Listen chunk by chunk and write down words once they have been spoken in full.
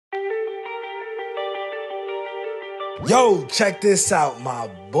Yo, check this out, my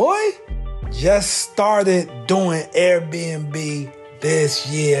boy. Just started doing Airbnb this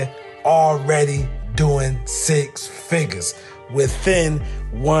year, already doing 6 figures within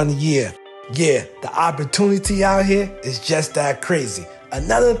 1 year. Yeah, the opportunity out here is just that crazy.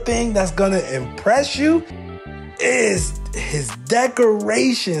 Another thing that's gonna impress you is his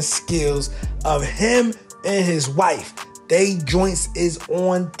decoration skills of him and his wife. They joints is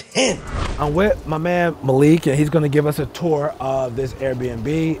on 10. I'm with my man Malik, and he's gonna give us a tour of this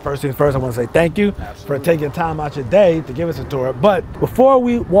Airbnb. First things first, I wanna say thank you for taking time out your day to give us a tour. But before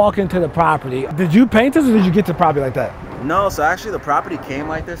we walk into the property, did you paint this or did you get to the property like that? No, so actually the property came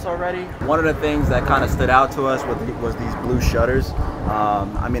like this already. One of the things that kind of stood out to us was these blue shutters.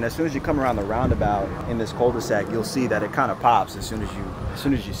 I mean, as soon as you come around the roundabout in this cul-de-sac, you'll see that it kind of pops as soon as you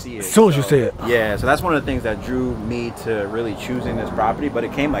see it. As soon as you see it. Yeah, so that's one of the things that drew me to really choosing this property, but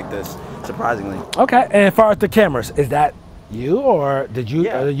it came like this, surprisingly. Okay, and as far as the cameras, is that you or did you,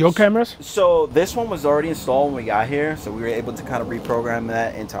 your cameras? So this one was already installed when we got here, so we were able to kind of reprogram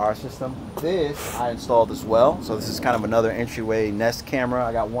that into our system. This I installed as well, so this is kind of another entryway Nest camera.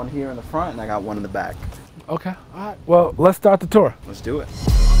 I got one here in the front and I got one in the back. Okay, all right. Well, let's start the tour. Let's do it.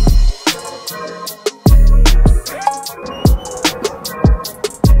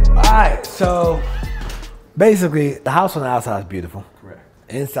 All right, so basically the house on the outside is beautiful. Correct.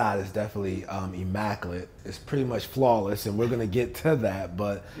 Inside is definitely immaculate. It's pretty much flawless, and we're gonna get to that.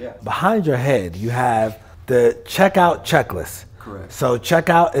 But behind your head, you have the checkout checklist. Correct. So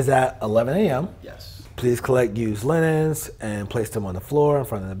checkout is at 11 a.m. Yes. Please collect used linens and place them on the floor in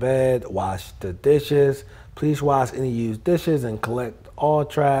front of the bed. Wash the dishes. Please wash any used dishes and collect all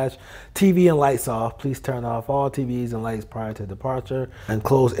trash. TV and lights off. Please turn off all TVs and lights prior to departure and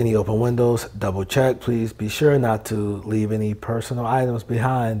close any open windows. Double check. Please be sure not to leave any personal items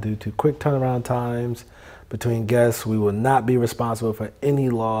behind due to quick turnaround times between guests. We will not be responsible for any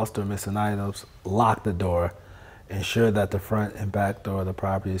lost or missing items. Lock the door. Ensure that the front and back door of the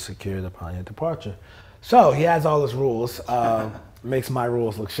property is secured upon your departure. So he has all his rules. Makes my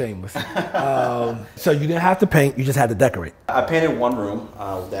rules look shameless. So you didn't have to paint, you just had to decorate. I painted one room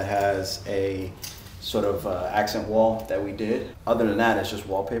that has a sort of accent wall that we did. Other than that, it's just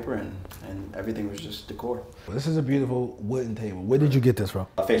wallpaper and everything was just decor. This is a beautiful wooden table. Where did you get this from?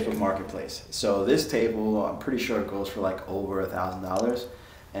 A Facebook Marketplace. So this table, I'm pretty sure it goes for like over $1,000,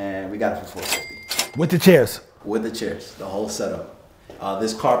 and we got it for $450. With the chairs? With the chairs, the whole setup.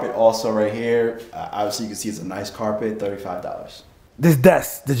 This carpet also right here, obviously you can see it's a nice carpet, $35. This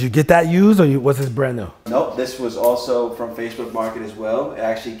desk, did you get that used or was this brand new? Nope, this was also from Facebook Market as well. It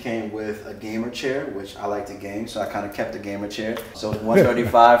actually came with a gamer chair, which I like to game, so I kind of kept the gamer chair. So it's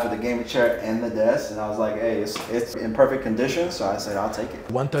 $135 for the gamer chair and the desk, and I was like, hey, it's in perfect condition, so I said, I'll take it.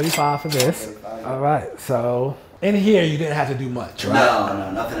 $135 for this. All right, so in here you didn't have to do much, right?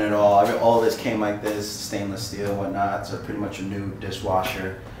 No, nothing at all. All of this came like this, stainless steel and whatnot, so pretty much a new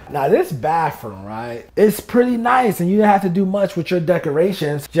dishwasher. Now this bathroom, right, it's pretty nice and you didn't have to do much with your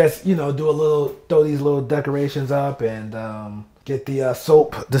decorations. Just, you know, throw these little decorations up and get the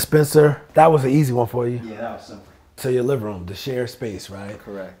soap dispenser. That was an easy one for you. Yeah, that was simple. So your living room, the shared space, right?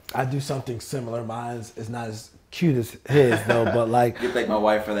 Correct. I do something similar. Mine's is not as cute as his though, but like. You thank my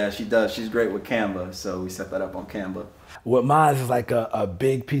wife for that. She does. She's great with Canva, so we set that up on Canva. What mine is like a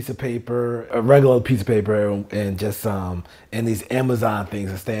big piece of paper, a regular piece of paper, and just and these Amazon things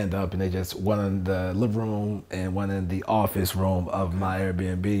that stand up, and they just one in the living room and one in the office room of my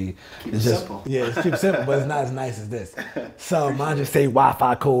Airbnb. Keep it simple. Yeah, it's keep it simple, but it's not as nice as this. So mine just say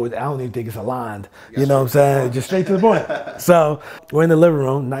Wi-Fi code. I don't even think it's aligned. You know what I'm saying? Just straight to the point. So we're in the living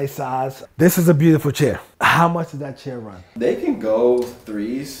room, nice size. This is a beautiful chair. How much does that chair run? They can go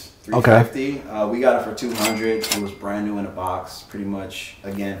 $350. Okay. We got it for $200. It was brand new in a box, pretty much.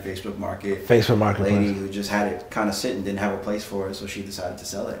 Again, Facebook Market. Facebook Market. Lady who just had it kind of sitting, didn't have a place for it, so she decided to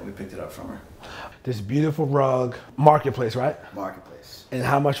sell it, and we picked it up from her. This beautiful rug, Marketplace, right? Marketplace. And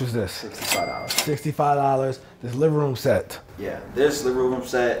how much was this? $65. $65. This living room set. Yeah, this living room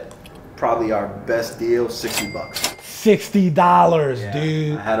set, probably our best deal, $60. $60,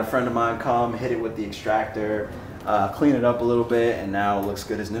 dude. I had a friend of mine come, hit it with the extractor, clean it up a little bit, and now it looks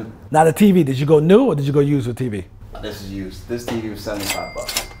good as new. Now the TV, did you go new or did you go used with TV? This is used. This TV was $75.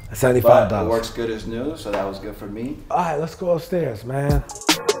 $75. But it works good as new, so that was good for me. All right, let's go upstairs, man.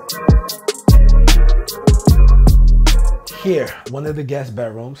 Here, one of the guest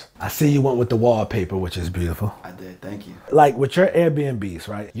bedrooms. I see you went with the wallpaper, which is beautiful. I did, thank you. Like with your Airbnbs,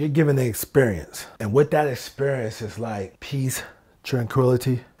 right? You're giving the experience. And with that experience, it's like peace,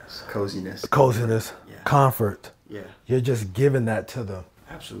 tranquility. Coziness. Coziness, yeah. Comfort. Yeah. You're just giving that to them.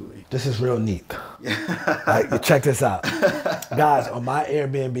 Absolutely. This is real neat. Like, check this out. Guys, on my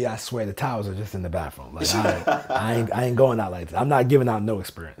Airbnb, I swear the towels are just in the bathroom. Like, I ain't going out like this. I'm not giving out no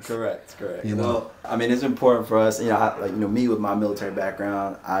experience. Correct. You know? Well, I mean, it's important for us. You know, me with my military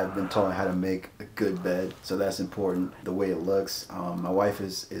background, I've been taught how to make a good bed. So that's important, the way it looks. My wife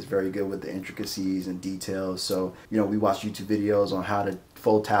is very good with the intricacies and details. So, you know, we watch YouTube videos on how to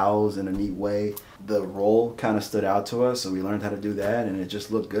fold towels in a neat way. The roll kind of stood out to us, so we learned how to do that, and it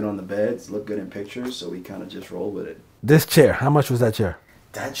just looked good on the beds, looked good in pictures, so we kind of just rolled with it. This chair, how much was that chair?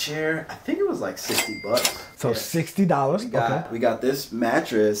 That chair, I think it was like $60. So yeah. $60. We got this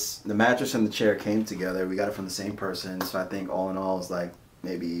mattress. The mattress and the chair came together. We got it from the same person, so I think all in all it's like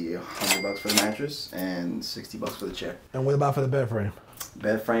maybe $100 for the mattress and $60 for the chair. And what about for the bed frame?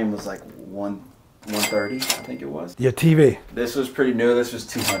 Bed frame was like $130, I think it was. Your TV. This was pretty new. This was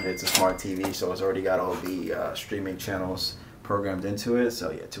 $200. It's a smart TV, so it's already got all the streaming channels programmed into it.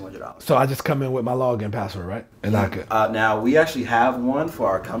 So yeah, $200. So I just come in with my login password, right? And I could. Now we actually have one for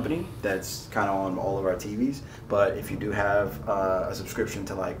our company that's kind of on all of our TVs. But if you do have a subscription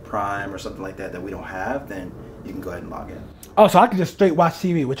to like Prime or something like that we don't have, then you can go ahead and log in. Oh, so I can just straight watch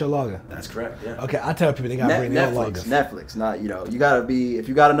TV with your login? That's correct, yeah. Okay, I tell people they gotta bring their own login. Netflix, not, you know, you gotta be, if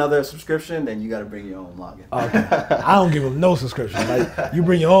you got another subscription, then you gotta bring your own login. Okay, I don't give them no subscription. Like, you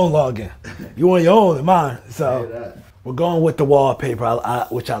bring your own login. You want your own and mine. So we're going with the wallpaper,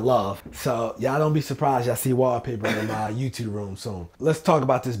 which I love. So y'all don't be surprised y'all see wallpaper in my YouTube room soon. Let's talk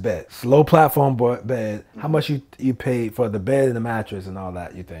about this bed. It's a low platform bed. How much you paid for the bed and the mattress and all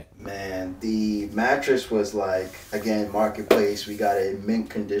that, you think? Man, the mattress was like, again, marketplace. We got a mint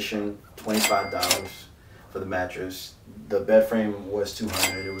condition, $25 for the mattress. The bed frame was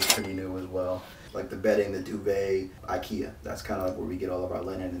 $200. It was pretty new as well. Like the bedding, the duvet, IKEA. That's kind of like where we get all of our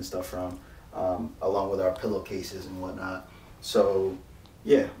linen and stuff from. Along with our pillowcases and whatnot. So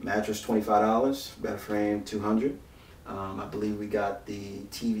yeah, mattress $25, bed frame $200. I believe we got the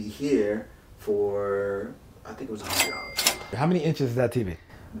TV here for, I think it was $100. How many inches is that TV?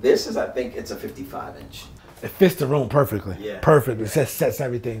 This is, I think it's a 55-inch. It fits the room perfectly. Yeah. Perfectly. Yeah. Sets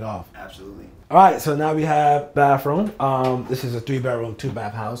everything off. Absolutely. All right, so now we have bathroom. This is a 3-bedroom,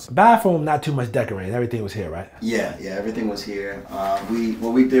 2-bath house. Bathroom, not too much decorating. Everything was here, right? Yeah, everything was here.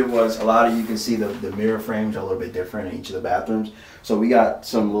 What we did was, a lot of you can see the mirror frames are a little bit different in each of the bathrooms. So we got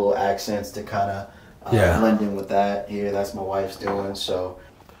some little accents to kind of blend in with that here. That's my wife's doing. So.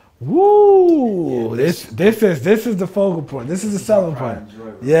 Woo! Yeah, this is the focal point. This is the selling point.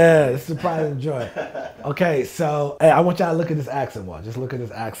 Yeah, this is the pride and joy. Okay, so hey, I want y'all to look at this accent wall. Just look at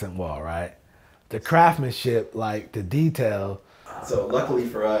this accent wall, right? The craftsmanship, like the detail. So luckily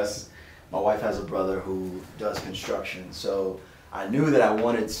for us, my wife has a brother who does construction. So I knew that I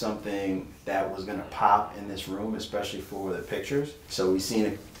wanted something that was gonna pop in this room, especially for the pictures. So we seen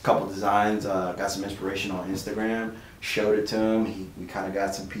a couple designs, got some inspiration on Instagram, showed it to him. We kind of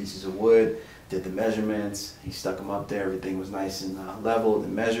got some pieces of wood, did the measurements, he stuck them up there. Everything was nice and leveled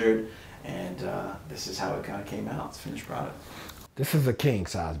and measured. And this is how it kind of came out. It's finished product. This is a king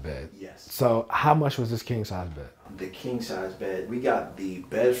size bed. Yes. So how much was this king size bed? The king size bed, we got the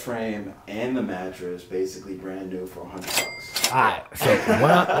bed frame and the mattress basically brand new for $100. All right, so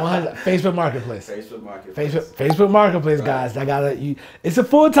Facebook Marketplace. Facebook Marketplace, right. Guys. It's a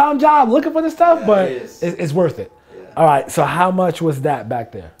full-time job looking for this stuff, but it's worth it. Yeah. All right, so how much was that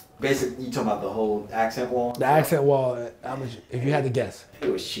back there? Basically, you talking about the whole accent wall? The accent wall, how much, if you had to guess? It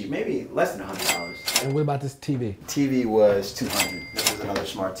was cheap, maybe less than $100. And what about this TV? TV was $200. This is another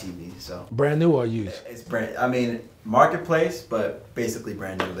smart TV, so. Brand new or used? It's brand, I mean, marketplace, but basically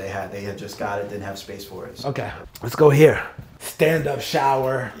brand new. They had just got it, didn't have space for it. So. Okay, let's go here. Stand-up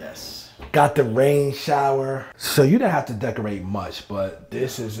shower. Yes. Got the rain shower. So you didn't have to decorate much, but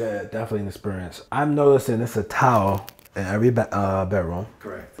this is definitely an experience. I'm noticing it's a towel in every bedroom.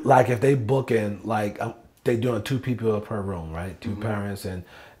 Correct. Like if they book in, like they doing 2 people per room, right? 2 parents and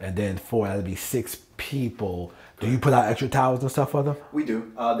then 4, that'd be 6 people. Do you put out extra towels and stuff for them? We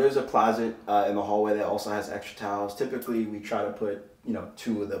do. There's a closet in the hallway that also has extra towels. Typically, we try to put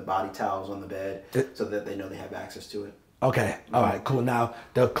 2 of the body towels on the bed so that they know they have access to it. Okay. All right. Cool. Now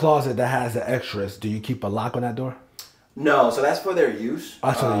the closet that has the extras, do you keep a lock on that door? No, so that's for their use. Oh,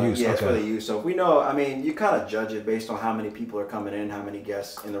 that's for their use. Yeah, okay. It's for their use. So if we know, I mean, you kind of judge it based on how many people are coming in, how many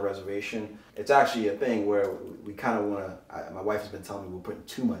guests in the reservation. It's actually a thing where we kind of want to, my wife has been telling me we're putting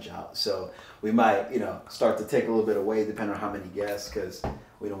too much out. So we might, start to take a little bit away depending on how many guests, because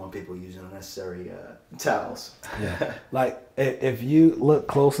we don't want people using unnecessary towels. Yeah. Like if you look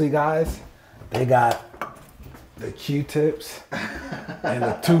closely, guys, they got the Q-tips and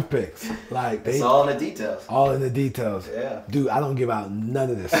the toothpicks. Like it's all in the details. All in the details. Yeah. Dude, I don't give out none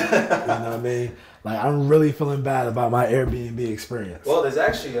of this. You know what I mean? Like, I'm really feeling bad about my Airbnb experience. Well, there's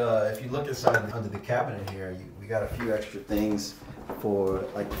actually, if you look inside under the cabinet here, we got a few extra things for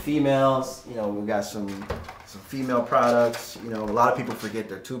like the females. You know, we got some female products. You know, a lot of people forget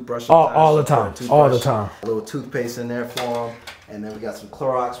their toothbrush. All the time. All the time. A little toothpaste in there for them. And then we got some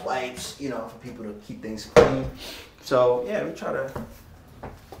Clorox wipes, you know, for people to keep things clean. So, yeah, we try to...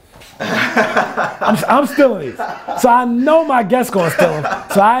 I'm stealing these. So I know my guests gonna steal them.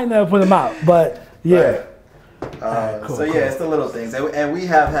 So I ain't never put them out. But, yeah. Right. Cool, it's the little things. And we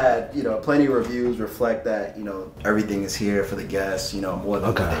have had, you know, plenty of reviews reflect that, you know, everything is here for the guests, you know, more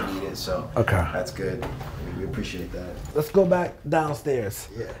than what they needed. So, that's good. We appreciate that. Let's go back downstairs.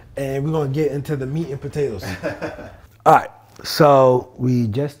 Yeah. And we're gonna get into the meat and potatoes. All right. So we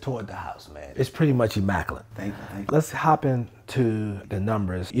just toured the house, man. It's pretty much immaculate. Thank you. Let's hop into the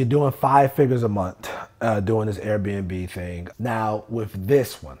numbers. You're doing 5 figures a month doing this Airbnb thing. Now, with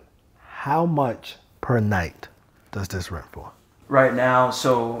this one, how much per night does this rent for? Right now,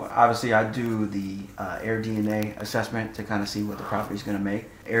 so obviously I do the Air DNA assessment to kind of see what the property is going to make.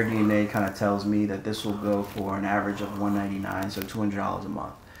 Air DNA kind of tells me that this will go for an average of $199, so $200 a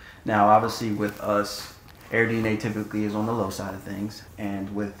month. Now, obviously with us, Air DNA typically is on the low side of things,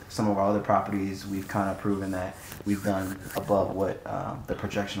 and with some of our other properties, we've kind of proven that we've done above what the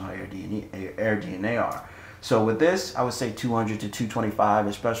projection on Air DNA are. So with this, I would say 200 to 225,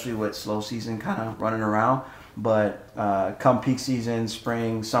 especially with slow season kind of running around. But come peak season,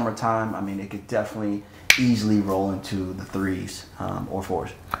 spring, summertime, I mean, it could definitely easily roll into the 3s or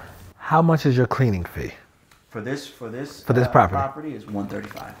 4s. How much is your cleaning fee? For this property is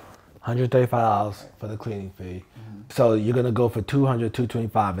 $135. $135 for the cleaning fee. So you're gonna go for 200,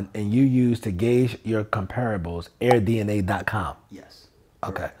 225, and you use to gauge your comparables airdna.com. Yes.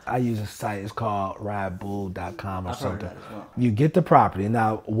 Okay. I use a site, it's called radbull.com or something. Heard that as well. You get the property.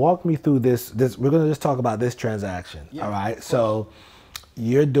 Now walk me through this we're gonna just talk about this transaction. Yeah, all right. So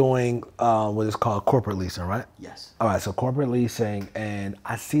you're doing what is called corporate leasing, right? Yes. All right, so corporate leasing, and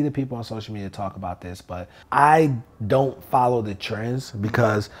I see the people on social media talk about this, but I don't follow the trends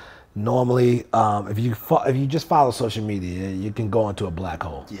because normally, if you just follow social media, you can go into a black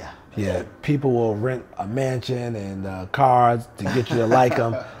hole. Yeah. Yeah. People will rent a mansion and cars to get you to like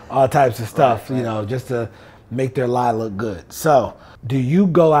them, all types of stuff, you know, just to make their lie look good. So, do you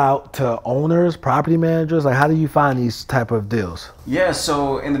go out to owners, property managers? Like, how do you find these type of deals? Yeah.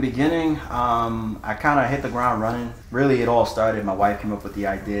 So in the beginning, I kind of hit the ground running. Really, it all started. My wife came up with the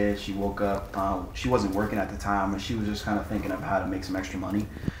idea. She woke up. She wasn't working at the time, and she was just kind of thinking of how to make some extra money.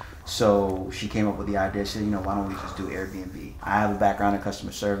 So she came up with the idea. She said, you know, why don't we just do Airbnb? I have a background in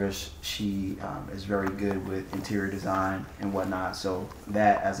customer service. She is very good with interior design and whatnot. So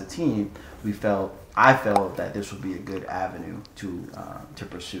that as a team, I felt that this would be a good avenue to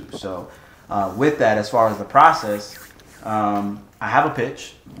pursue. So with that, as far as the process, I have a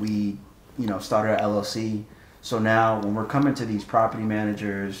pitch. We, you know, started an LLC. So now when we're coming to these property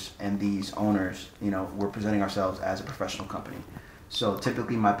managers and these owners, you know, we're presenting ourselves as a professional company. So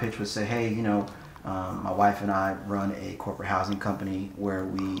typically my pitch would say, hey, you know, my wife and I run a corporate housing company where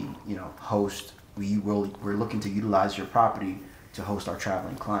we, you know, we're looking to utilize your property to host our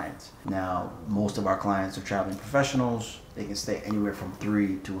traveling clients. Now, most of our clients are traveling professionals. They can stay anywhere from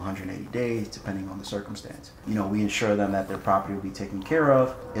 3 to 180 days, depending on the circumstance. You know, we ensure them that their property will be taken care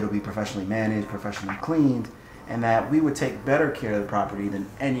of. It'll be professionally managed, professionally cleaned, and that we would take better care of the property than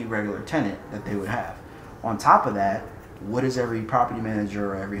any regular tenant that they would have. On top of that, what is every property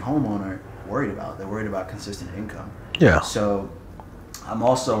manager or every homeowner worried about? They're worried about consistent income. Yeah. So I'm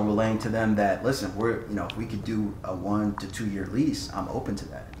also relaying to them that, listen, if we could do a 1 to 2 year lease, I'm open to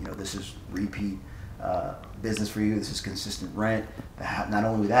that. You know, this is repeat business for you. This is consistent rent. Not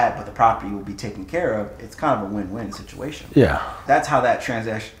only that, but the property will be taken care of. It's kind of a win-win situation. Yeah. That's how that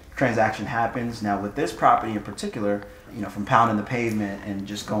transaction happens. Now with this property in particular, you know, from pounding the pavement and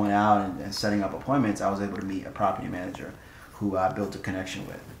just going out and setting up appointments, I was able to meet a property manager who I built a connection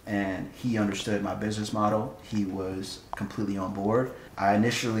with. And he understood my business model. He was completely on board. I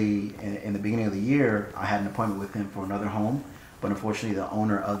initially, in the beginning of the year, I had an appointment with him for another home, but unfortunately the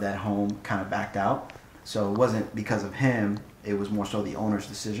owner of that home kind of backed out. So it wasn't because of him, it was more so the owner's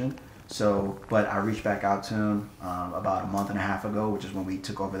decision. So, but I reached back out to him about a month and a half ago, which is when we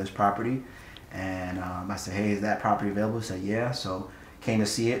took over this property. And I said, hey, is that property available? He said, yeah. So came to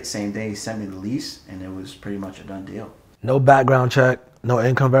see it. Same day he sent me the lease, and it was pretty much a done deal. No background check, No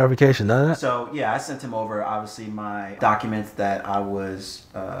income verification, none of that? So yeah, I sent him over obviously my documents that I was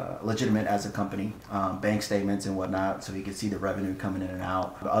legitimate as a company, bank statements and whatnot, so he could see the revenue coming in and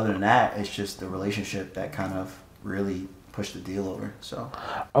out. But other than that, it's just the relationship that kind of really pushed the deal over. So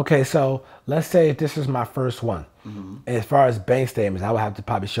okay, so let's say if this is my first one. As far as bank statements, I would have to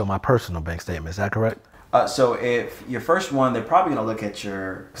probably show my personal bank statement. Is that correct? So if your first one, they're probably going to look at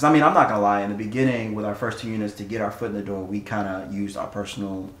your, because I mean, I'm not going to lie, in the beginning with our first 2 units to get our foot in the door, we kind of used our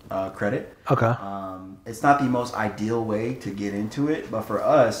personal credit. Okay. It's not the most ideal way to get into it, but for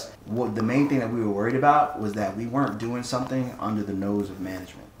us, the main thing that we were worried about was that we weren't doing something under the nose of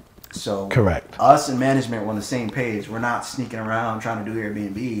management. So correct. Us and management were on the same page. We're not sneaking around trying to do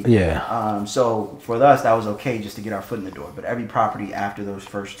Airbnb. Yeah. So for us, that was okay just to get our foot in the door. But every property after those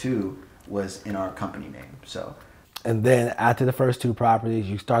first 2 was in our company name. So, and then after the first 2 properties,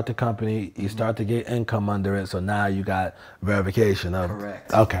 you start the company, you start to get income under it. So now you got verification of.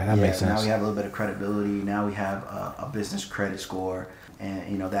 Correct. Okay, that makes sense. Now we have a little bit of credibility. Now we have a business credit score,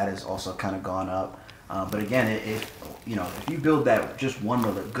 and that has also kind of gone up. But again, if you build that just one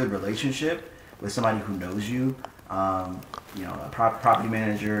good relationship with somebody who knows you, property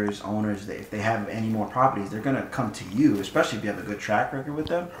managers, owners, if they have any more properties, they're going to come to you, especially if you have a good track record with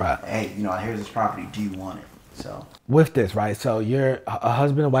them. Right. Hey, here's this property. Do you want it? So with this, right? So you're a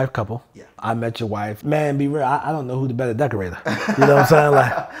husband and wife couple. Yeah. I met your wife. Man, be real. I don't know who the better decorator. You know what I'm saying?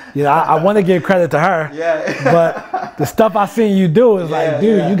 Like, I want to give credit to her. Yeah. But the stuff I seen you do is like,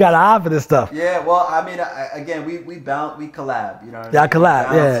 dude, you got an eye for this stuff. Yeah. Well, I mean, again, we collab. You know. Yeah,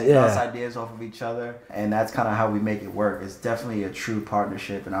 collab. Bounce ideas off of each other, and that's kind of how we make it work. It's definitely a true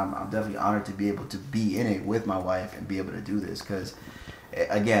partnership, and I'm definitely honored to be able to be in it with my wife and be able to do this because.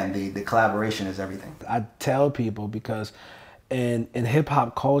 Again, the collaboration is everything. I tell people because in hip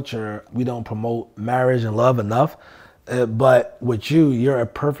hop culture, we don't promote marriage and love enough. But with you, you're a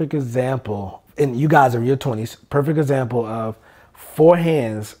perfect example, and you guys are in your 20s, perfect example of 4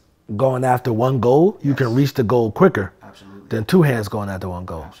 hands going after one goal. Yes. You can reach the goal quicker. Absolutely. Than 2 hands going after one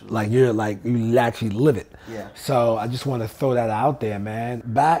goal. Absolutely. You actually live it. Yeah. So I just want to throw that out there, man.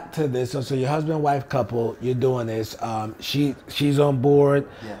 Back to this. So your husband and wife couple, you're doing this. She's on board.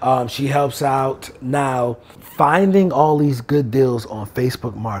 Yeah. She helps out. Now, finding all these good deals on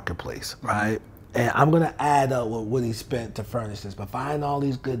Facebook Marketplace, right? And I'm gonna add up what he spent to furnish this, but finding all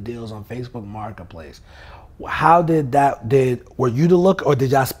these good deals on Facebook Marketplace. How were you the look, or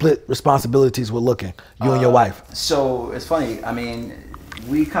did y'all split responsibilities with looking, you and your wife? So it's funny, I mean,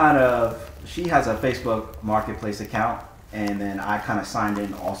 she has a Facebook Marketplace account, and then I kind of signed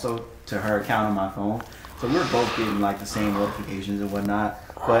in also to her account on my phone. So we were both getting like the same notifications and whatnot.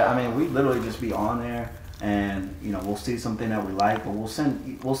 But I mean, we literally just be on there, and we'll see something that we like, but we'll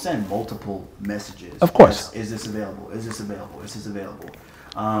send multiple messages. Of course. Is this available? Is this available? Is this available?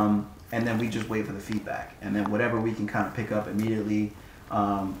 And then we just wait for the feedback. And then whatever we can kind of pick up immediately,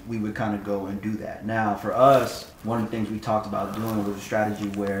 we would kind of go and do that. Now, for us, one of the things we talked about doing was a strategy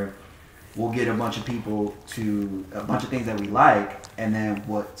where we'll get a bunch of people to a bunch of things that we like, and then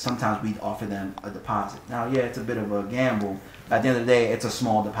sometimes we offer them a deposit. Now, yeah, it's a bit of a gamble. But at the end of the day, it's a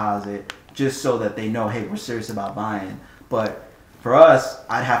small deposit just so that they know, hey, we're serious about buying. But for us,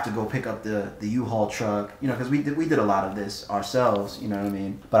 I'd have to go pick up the U-Haul truck, because we did a lot of this ourselves, you know what I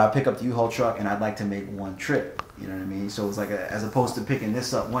mean? But I pick up the U-Haul truck and I'd like to make one trip, you know what I mean? So it's like, as opposed to picking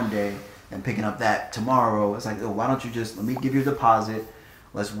this up one day and picking up that tomorrow, it's like, oh, why don't you let me give you a deposit,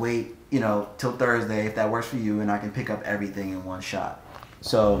 let's wait, till Thursday if that works for you, and I can pick up everything in one shot.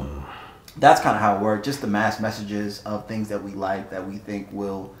 So that's kind of how it worked, just the mass messages of things that we like, that we think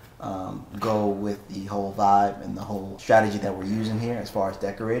will go with the whole vibe and the whole strategy that we're using here as far as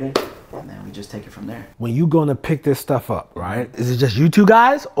decorating, and then we just take it from there. When you going to pick this stuff up, right? Is it just you 2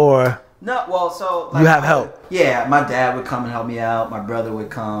 guys, or? No, well, so you have help? Yeah, my dad would come and help me out. My brother would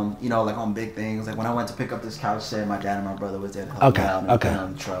come, like on big things. Like when I went to pick up this couch set, my dad and my brother was there to help me out and put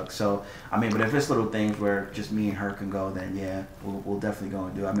on the truck. So, I mean, but if it's little things where just me and her can go, then yeah, we'll definitely go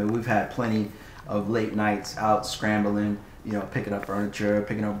and do it. I mean, we've had plenty of late nights out scrambling, picking up furniture,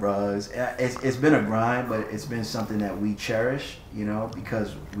 picking up rugs. It's been a grind, but it's been something that we cherish,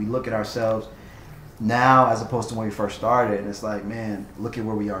 because we look at ourselves now as opposed to when we first started, and it's like, man, look at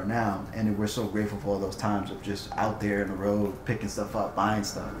where we are now, and we're so grateful for all those times of just out there in the road, picking stuff up, buying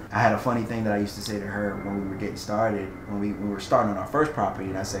stuff. I had a funny thing that I used to say to her when we were getting started, when we were starting on our first property,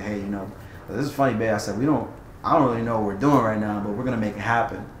 and I said, hey, this is funny, babe. I said, I don't really know what we're doing right now, but we're gonna make it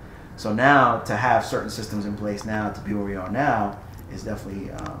happen. So now to have certain systems in place now to be where we are now is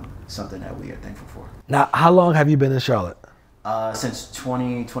definitely something that we are thankful for. Now, how long have you been in Charlotte? Since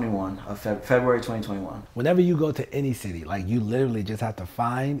 2021, February 2021. Whenever you go to any city, like you literally just have to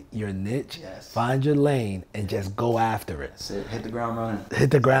find your niche, find your lane, and just go after it. That's it. Hit the ground running.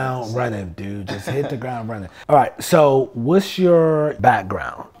 Hit the ground running, dude. Just hit the ground running. All right, so what's your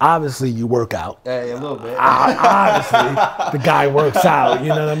background? Obviously, you work out. Hey, a little bit. Obviously, the guy works out. You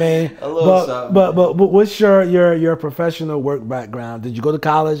know what I mean? A little something. But what's your professional work background? Did you go to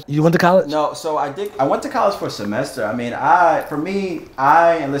college? You went to college? No, so I did. I went to college for a semester. I mean, for me,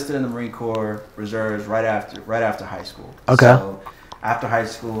 I enlisted in the Marine Corps Reserves right after high school. Okay. So after high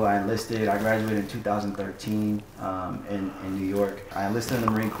school, I enlisted. I graduated in 2013 in New York. I enlisted in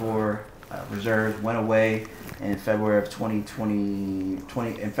the Marine Corps Reserves. Went away in February of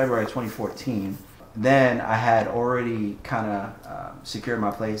 2014. Then I had already kind of secured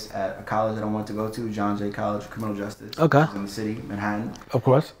my place at a college that I wanted to go to, John Jay College of Criminal Justice. Okay. In the city, Manhattan. Of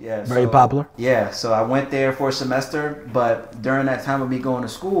course. Yeah. Very popular. Yeah. So I went there for a semester, but during that time of me going to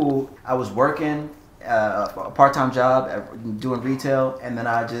school, I was working a part-time job doing retail, and then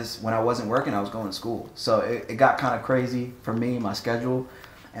when I wasn't working, I was going to school. So it got kind of crazy for me, my schedule,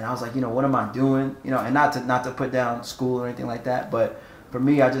 and I was like, what am I doing? And not to put down school or anything like that, but for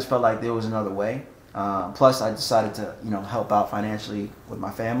me, I just felt like there was another way. Plus, I decided to, help out financially with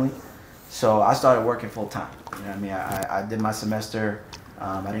my family. So I started working full time. You know what I mean? I did my semester.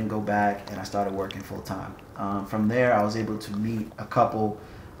 I didn't go back, and I started working full time. From there, I was able to meet a couple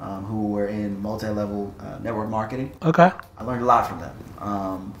who were in multi-level network marketing. Okay. I learned a lot from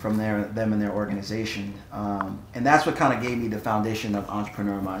them, them and their organization. And that's what kind of gave me the foundation of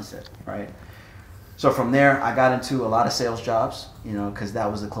entrepreneur mindset, right? So from there, I got into a lot of sales jobs, because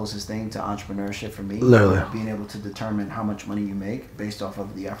that was the closest thing to entrepreneurship for me. Literally. Being able to determine how much money you make based off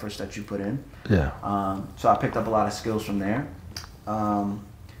of the efforts that you put in. Yeah. So I picked up a lot of skills from there.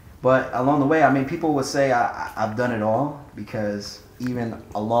 But along the way, I mean, people would say I've done it all, because even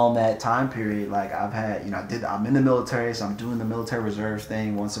along that time period, like I've had, I'm in the military, so I'm doing the military reserves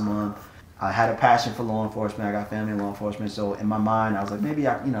thing once a month. I had a passion for law enforcement. I got family in law enforcement. So in my mind, I was like, maybe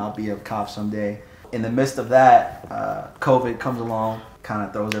I'll be a cop someday. In the midst of that, COVID comes along, kind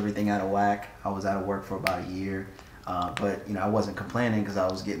of throws everything out of whack. I was out of work for about a year, but I wasn't complaining because I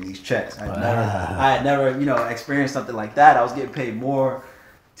was getting these checks. I had never experienced something like that. I was getting paid more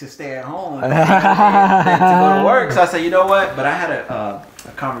to stay at home than to go to work. So I said, you know what? But I had a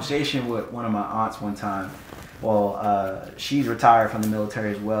conversation with one of my aunts one time. Well, she's retired from the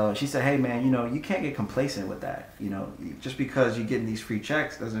military as well. She said, hey man, you can't get complacent with that. Just because you're getting these free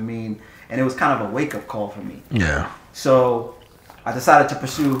checks doesn't mean. And it was kind of a wake-up call for me. Yeah. So I decided to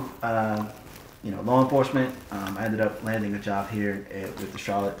pursue, law enforcement. I ended up landing a job here with the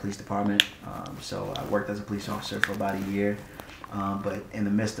Charlotte Police Department. So I worked as a police officer for about a year. But in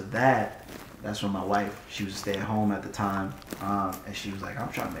the midst of that, that's when my wife, she was a stay-at-home at the time, and she was like, I'm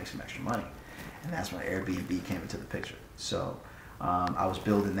trying to make some extra money. And that's when Airbnb came into the picture. So I was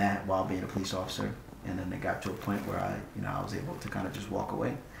building that while being a police officer. And then it got to a point where I was able to kind of just walk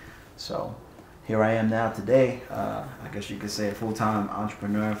away. So here I am now today. I guess you could say a full-time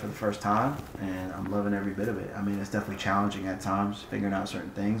entrepreneur for the first time, and I'm loving every bit of it. I mean, it's definitely challenging at times, figuring out certain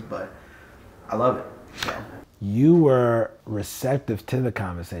things, but I love it. So. You were receptive to the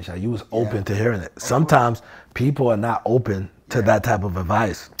conversation. You was open to hearing it. Sometimes people are not open to that type of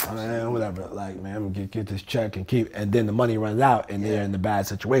advice. I mean, whatever. Like, man, I'm gonna get this check and then the money runs out and they're in a bad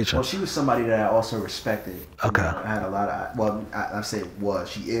situation. Well, she was somebody that I also respected. Okay. I had a lot of, I say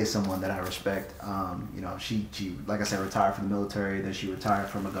she is someone that I respect. She, like I said, retired from the military, then she retired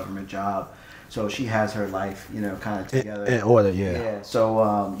from a government job. So she has her life, kind of together. In order, Yeah.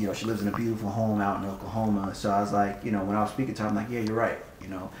 So, she lives in a beautiful home out in Oklahoma. So I was like, when I was speaking to her, I'm like, yeah, you're right,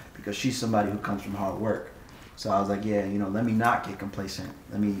 because she's somebody who comes from hard work. So I was like, yeah, let me not get complacent.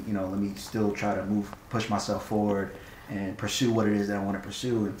 Let me still try to push myself forward and pursue what it is that I want to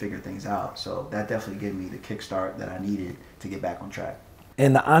pursue and figure things out. So that definitely gave me the kickstart that I needed to get back on track.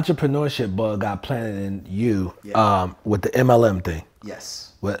 And the entrepreneurship bug got planted in you with the MLM thing.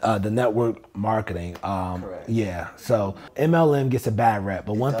 Yes. With the network marketing. Correct. Yeah. So MLM gets a bad rep,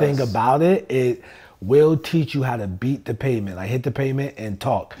 but one thing about it will teach you how to beat the pavement, like hit the pavement and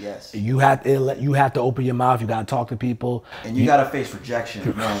talk. Yes. You have to open your mouth. You got to talk to people. And you got to face rejection,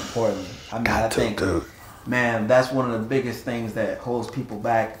 more importantly. I think, man, that's one of the biggest things that holds people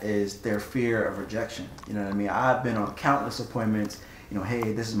back is their fear of rejection. You know what I mean? I've been on countless appointments.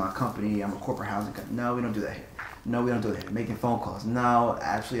 Hey, this is my company. I'm a corporate housing company. No, we don't do that here. No, we don't do that here. Making phone calls. No,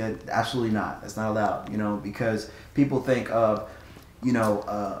 absolutely not. That's not allowed. Because people think of,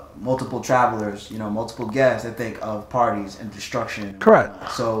 multiple travelers, multiple guests, they think of parties and destruction.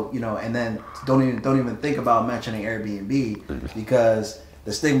 Correct. So, and then don't even think about mentioning Airbnb, because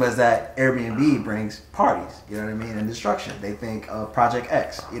the stigma is that Airbnb brings parties, you know what I mean, and destruction. They think of Project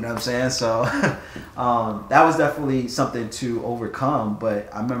X, you know what I'm saying? So that was definitely something to overcome. But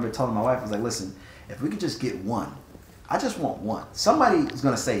I remember telling my wife, I was like, listen, if we could just get one, I just want one. Somebody is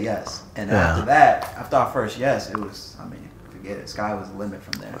going to say yes. And after our first yes, it was, forget it. Sky was the limit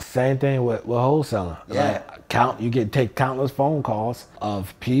from there. Same thing with wholesaling. Yeah. Like, you take countless phone calls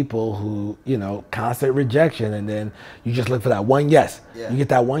of people who, constant rejection, and then you just look for that one yes. Yeah. You get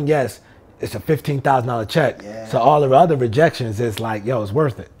that one yes, it's a $15,000 check. Yeah. So all the other rejections is like, yo, it's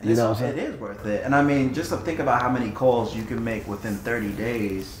worth it. You know what I'm saying? It is worth it. And just to think about how many calls you can make within 30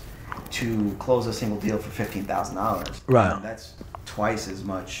 days to close a single deal for $15,000. Right. That's twice as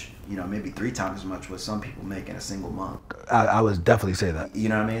much, maybe 3 times as much what some people make in a single month. I would definitely say that. You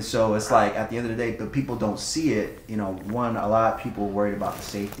know what I mean? So it's like, at the end of the day, the people don't see it. A lot of people worry about the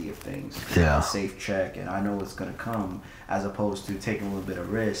safety of things. Yeah. A safe check, and I know it's going to come, as opposed to taking a little bit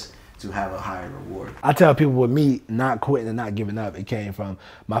of risk to have a higher reward. I tell people, with me not quitting and not giving up, it came from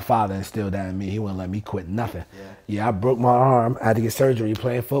my father instilled that in me. He wouldn't let me quit nothing. Yeah, I broke my arm. I had to get surgery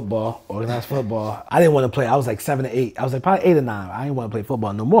playing football, organized football. I didn't want to play. I was like 7 or 8. I was like probably 8 or 9. I didn't want to play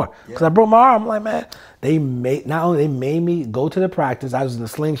football no more because I broke my arm. I'm like, man, not only they made me go to the practice. I was in the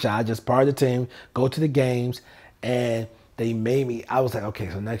slingshot. I just part of the team, go to the games, and they made me. I was like,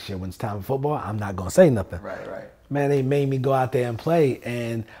 okay, so next year when it's time for football, I'm not gonna say nothing. Right. Man, they made me go out there and play,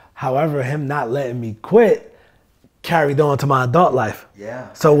 and however, him not letting me quit carried on to my adult life.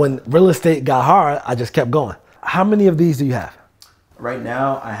 Yeah. So when real estate got hard, I just kept going. How many of these do you have? Right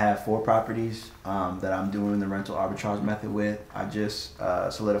now, I have 4 properties that I'm doing the rental arbitrage method with. I just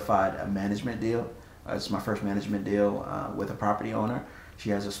solidified a management deal. It's my first management deal with a property owner. She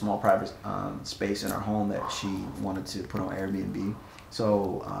has a small private space in her home that she wanted to put on Airbnb.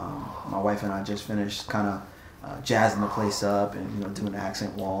 So my wife and I just finished kind of jazzing the place up and doing the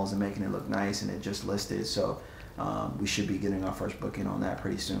accent walls and making it look nice, and it just listed. So we should be getting our first booking on that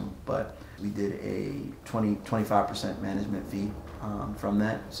pretty soon. But we did a 25% management fee from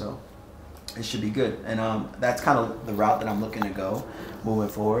that, so it should be good. And that's kind of the route that I'm looking to go moving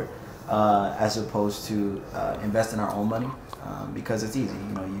forward, as opposed to invest in our own money, because it's easy.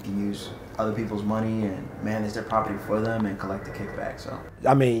 You can use other people's money and manage their property for them and collect the kickback. So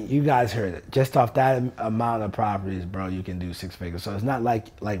you guys heard it. Just off that amount of properties, bro, you can do 6 figures. So it's not like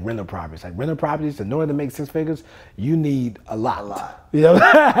rental properties. Like rental properties, in order to make 6 figures, you need a lot. You know?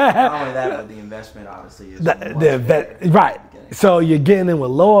 Not only that, but the investment obviously is right. So you're getting in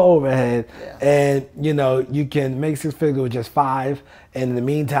with lower overhead, and you can make 6 figures with just 5, and in the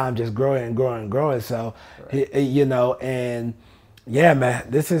meantime just grow it and grow it and grow it. So and yeah, man,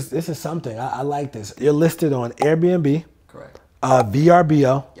 this is something. I like this. You're listed on Airbnb. Correct.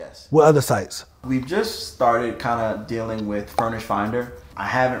 VRBO. Yes. What other sites? We've just started kind of dealing with Furnish Finder. I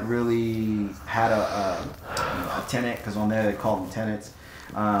haven't really had a tenant, because on there they call them tenants.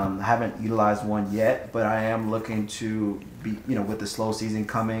 I haven't utilized one yet, but I am looking to be, with the slow season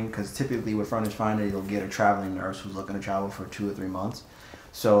coming, because typically with Furnish Finder, you'll get a traveling nurse who's looking to travel for 2 or 3 months.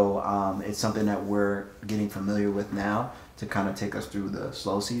 So it's something that we're getting familiar with now to kind of take us through the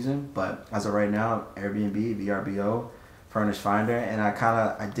slow season. But as of right now, Airbnb, VRBO, Furnish Finder, and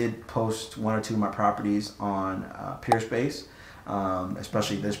I did post 1 or 2 of my properties on Peerspace,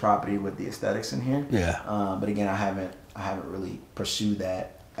 especially this property with the aesthetics in here. Yeah. But again, I haven't really pursued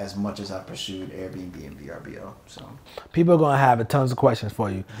that as much as I pursued Airbnb and VRBO. So people are gonna have tons of questions for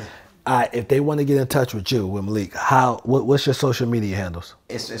you. If they want to get in touch with you, with Malik, what's your social media handles?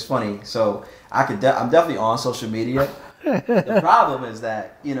 It's funny. So I'm definitely on social media. The problem is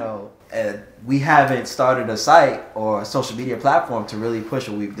that we haven't started a site or a social media platform to really push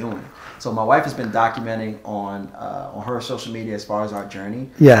what we're doing. So my wife has been documenting on her social media as far as our journey.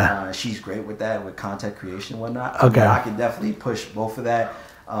 Yeah. She's great with that, with content creation and whatnot. Okay. I can definitely push both of that.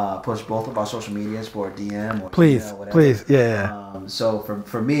 Push both of our social medias for a DM or please, email, whatever. Please, yeah. So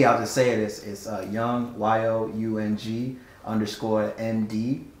for me, I'll just say it's Young YOUNG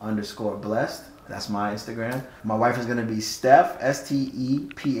 _ND _blessed. That's my Instagram. My wife is gonna be Steph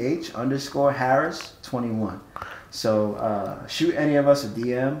STEPH _Harris 21. So shoot any of us a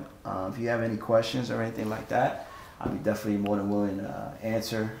DM if you have any questions or anything like that. I'll be definitely more than willing to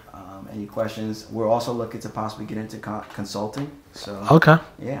answer any questions. We're also looking to possibly get into consulting. So okay.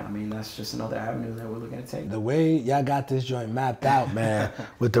 Yeah, that's just another avenue that we're looking to take. The way y'all got this joint mapped out, man,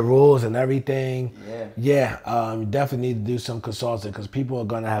 with the rules and everything. You definitely need to do some consulting, because people are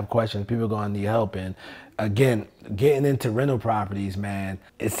gonna have questions. People are gonna need help, and again, getting into rental properties, man,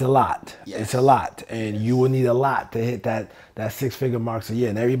 it's a lot. Yes. It's a lot. And you will need a lot to hit that 6-figure marks a year.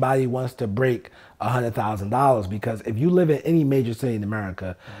 And everybody wants to break $100,000 because if you live in any major city in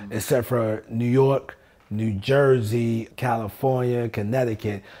America, except for New York, New Jersey, California,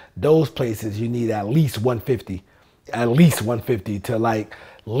 Connecticut, those places you need at least 150. At least 150 to like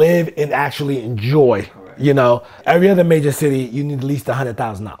live and actually enjoy. Correct. You know, every other major city, you need at least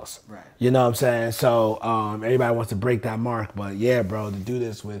 $100,000. Right. You know what I'm saying? So everybody wants to break that mark, but yeah, bro, to do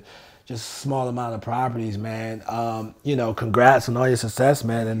this with just a small amount of properties, man. You know, congrats on all your success,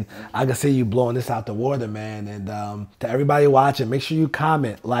 man. And I can see you blowing this out the water, man. And to everybody watching, make sure you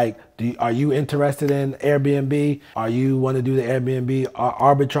comment. Like, are you interested in Airbnb? Are you want to do the Airbnb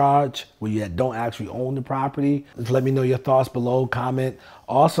arbitrage where you don't actually own the property? Just let me know your thoughts below. Comment.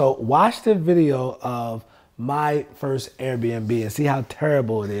 Also, watch the video of my first Airbnb and see how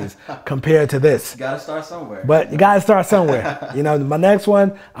terrible it is compared to this. You gotta start somewhere. But you gotta start somewhere. You know, my next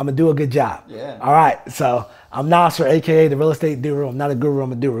one, I'm gonna do a good job. Yeah. All right. So I'm Nasser, aka the real estate guru. I'm not a guru,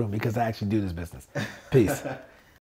 I'm a duru because I actually do this business. Peace.